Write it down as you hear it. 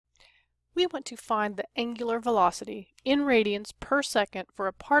We want to find the angular velocity in radians per second for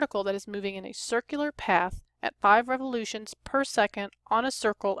a particle that is moving in a circular path at 5 revolutions per second on a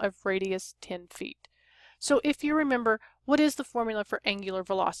circle of radius 10 feet. So if you remember, what is the formula for angular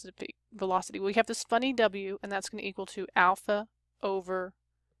velocity? We have this funny w, and that's going to equal to alpha over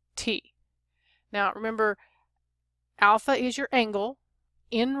t. Now remember, alpha is your angle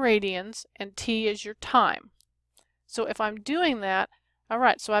in radians, and t is your time. So if I'm doing that, all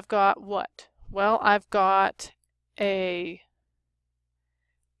right, so I've got what? Well, I've got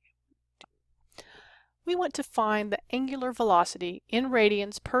we want to find the angular velocity in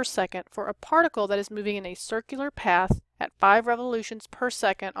radians per second for a particle that is moving in a circular path at 5 revolutions per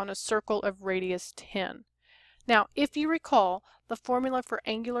second on a circle of radius 10. Now, if you recall, the formula for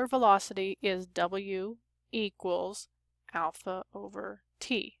angular velocity is W equals alpha over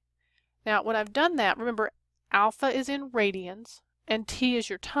t. Now, when I've done that, remember, alpha is in radians and t is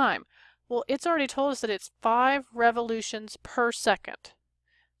your time. Well, it's already told us that it's 5 revolutions per second.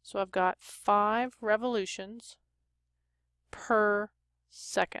 So I've got 5 revolutions per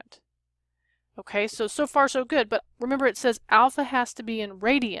second. Okay, so far so good, but remember it says alpha has to be in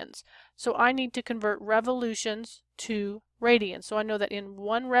radians. So I need to convert revolutions to radians. So I know that in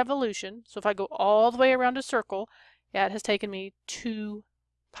 1 revolution, so if I go all the way around a circle, it has taken me 2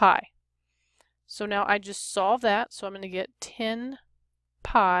 pi. So now I just solve that, so I'm going to get 10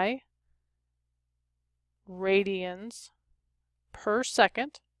 pi radians per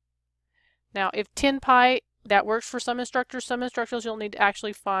second. Now if 10 pi, that works for some instructors you'll need to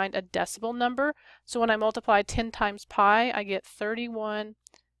actually find a decimal number. So when I multiply 10 times pi, I get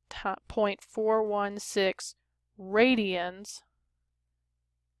 31.416 radians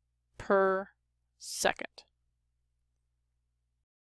per second.